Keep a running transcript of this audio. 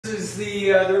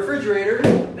the refrigerator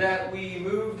that we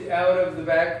moved out of the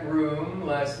back room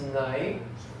last night.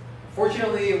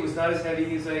 Fortunately, it was not as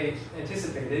heavy as I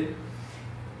anticipated.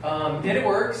 And it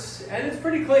works, and it's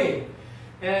pretty clean.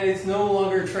 And it's no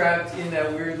longer trapped in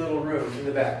that weird little room in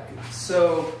the back.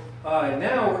 So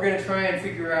now we're going to try and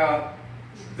figure out,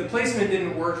 the placement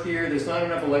didn't work here. There's not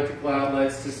enough electrical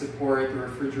outlets to support the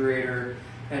refrigerator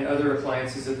and other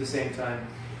appliances at the same time.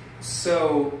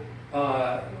 So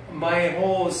my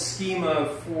whole schema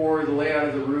for the layout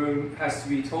of the room has to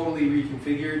be totally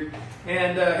reconfigured.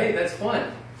 And hey, that's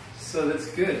fun. So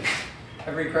that's good.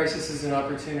 Every crisis is an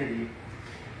opportunity.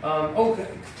 Oh,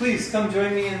 please come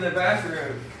join me in the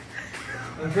bathroom.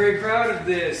 I'm very proud of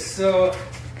this. So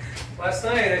last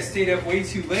night I stayed up way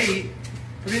too late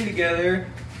putting together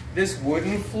this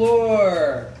wooden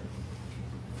floor.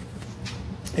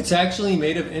 It's actually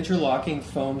made of interlocking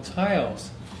foam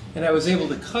tiles. And I was able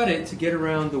to cut it to get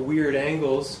around the weird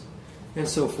angles and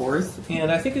so forth. And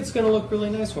I think it's going to look really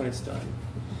nice when it's done.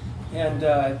 And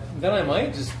then I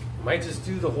might just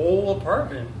do the whole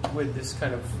apartment with this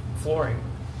kind of flooring.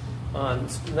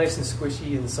 It's nice and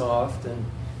squishy and soft, and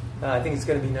I think it's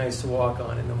going to be nice to walk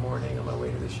on in the morning on my way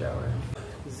to the shower.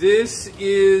 This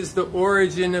is the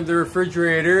origin of the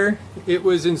refrigerator. It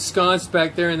was ensconced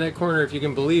back there in that corner, if you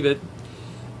can believe it.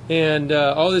 And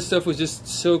all this stuff was just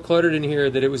so cluttered in here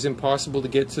that it was impossible to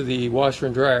get to the washer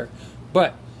and dryer.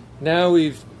 But now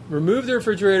we've removed the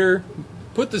refrigerator,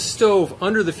 put the stove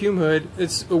under the fume hood.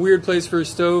 It's a weird place for a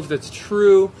stove, that's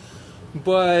true.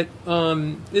 But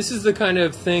this is the kind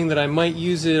of thing that I might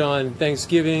use it on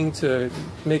Thanksgiving to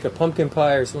make a pumpkin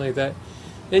pie or something like that.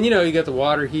 And you know, you got the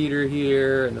water heater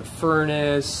here and the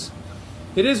furnace.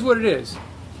 It is what it is.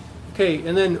 Okay,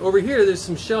 and then over here there's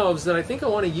some shelves that I think I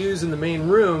want to use in the main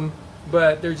room,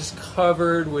 but they're just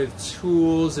covered with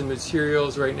tools and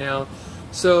materials right now.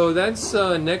 So that's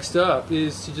next up,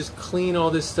 is to just clean all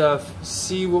this stuff,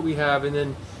 see what we have, and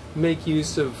then make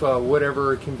use of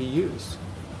whatever can be used.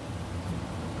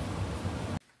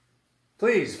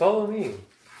 Please follow me.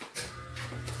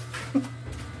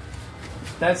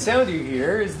 That sound you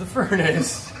hear is the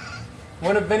furnace.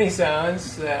 One of many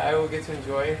sounds that I will get to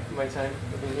enjoy in my time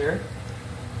living here.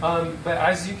 But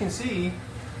as you can see,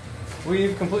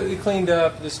 we've completely cleaned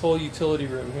up this whole utility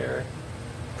room here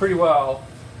pretty well.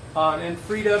 And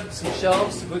freed up some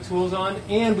shelves to put tools on.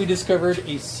 And we discovered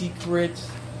a secret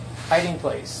hiding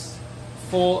place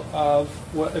full of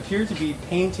what appear to be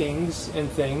paintings and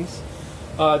things.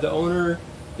 The owner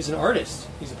is an artist.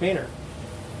 He's a painter.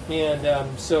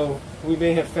 And so we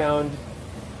may have found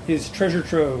his treasure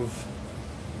trove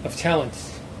of talent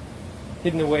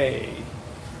hidden away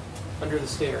under the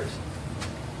stairs.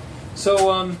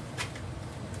 So,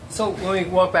 so when we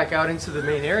walk back out into the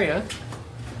main area,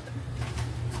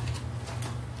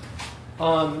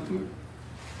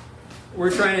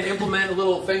 we're trying to implement a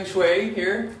little feng shui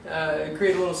here,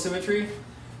 create a little symmetry.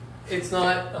 It's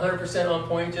not 100% on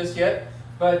point just yet,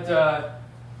 but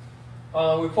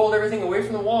we pulled everything away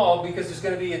from the wall because there's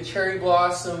going to be a cherry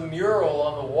blossom mural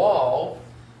on the wall,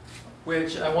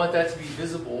 which I want that to be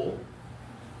visible.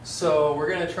 So we're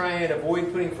going to try and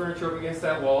avoid putting furniture up against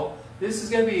that wall. This is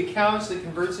going to be a couch that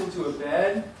converts into a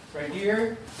bed right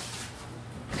here.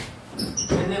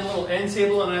 And then a little end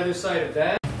table on either side of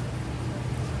that.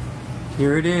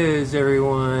 Here it is,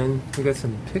 everyone. We got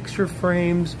some picture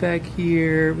frames back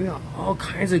here. We got all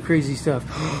kinds of crazy stuff.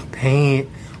 Paint.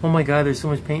 Oh my god, there's so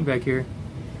much paint back here.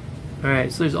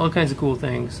 Alright, so there's all kinds of cool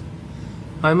things.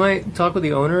 I might talk with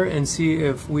the owner and see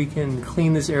if we can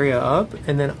clean this area up,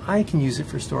 and then I can use it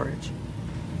for storage.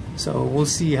 So we'll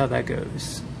see how that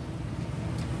goes.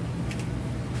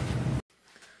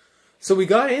 So we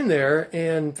got in there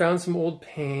and found some old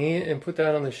paint and put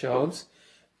that on the shelves.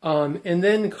 And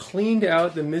then cleaned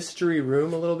out the mystery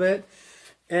room a little bit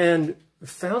and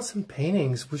found some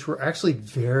paintings which were actually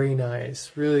very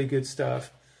nice, really good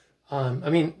stuff.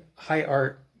 I mean, high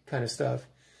art kind of stuff,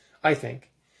 I think.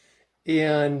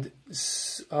 And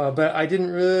but I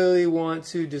didn't really want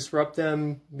to disrupt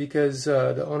them because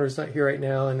the owner's not here right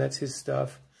now, and that's his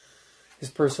stuff,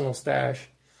 his personal stash.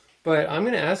 But I'm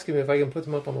going to ask him if I can put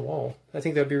them up on the wall. I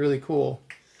think that'd be really cool,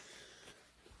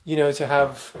 you know, to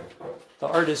have the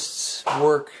artist's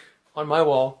work on my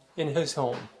wall in his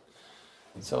home.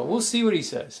 So we'll see what he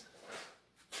says.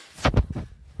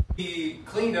 He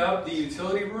cleaned up the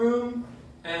utility room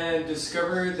and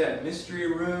discovered that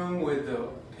mystery room with the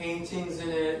paintings in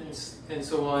it and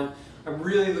so on. I'm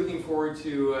really looking forward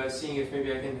to seeing if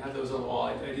maybe I can have those on the wall.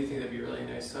 I do think that'd be a really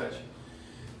nice touch.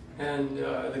 And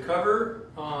the cover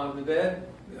on the bed,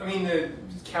 I mean the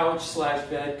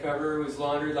couch/bed cover was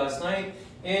laundered last night,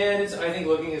 and it's, I think,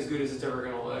 looking as good as it's ever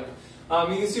going to look.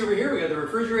 You can see over here we got the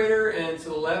refrigerator, and to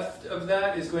the left of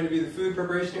that is going to be the food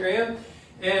preparation area.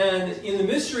 And in the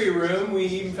mystery room, we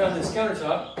even found this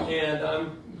countertop, and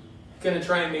I'm going to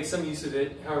try and make some use of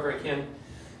it however I can.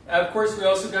 Of course, we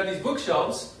also got these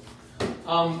bookshelves,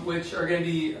 which are going to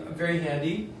be very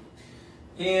handy.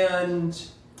 And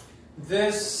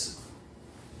this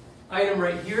item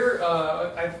right here,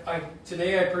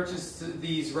 today I purchased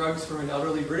these rugs from an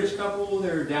elderly British couple.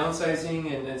 They're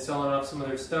downsizing and selling off some of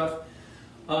their stuff.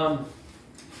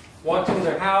 Walked into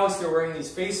their house, they're wearing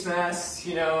these face masks,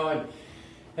 you know,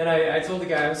 and I told the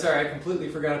guy, I'm sorry, I completely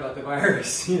forgot about the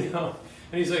virus, you know.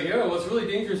 And he's like, oh, well, it's really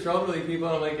dangerous for elderly people.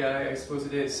 And I'm like, yeah, I suppose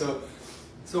it is. So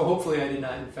hopefully I did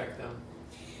not infect them.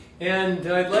 And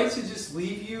I'd like to just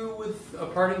leave you with a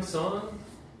parting song.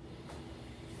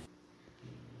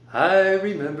 I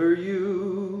remember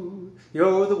you,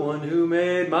 you're the one who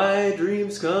made my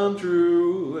dreams come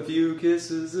true a few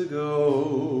kisses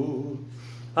ago.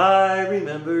 I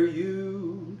remember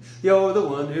you, you're the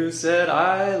one who said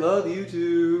I love you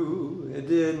too, and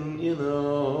didn't you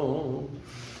know?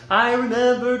 I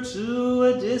remember too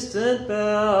a distant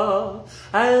bell,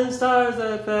 and stars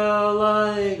that fell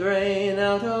like rain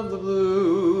out of the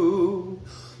blue.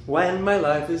 When my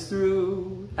life is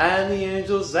through, and the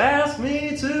angels ask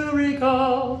me to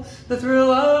recall the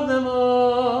thrill of them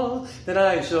all, then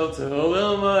I shall tell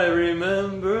them I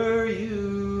remember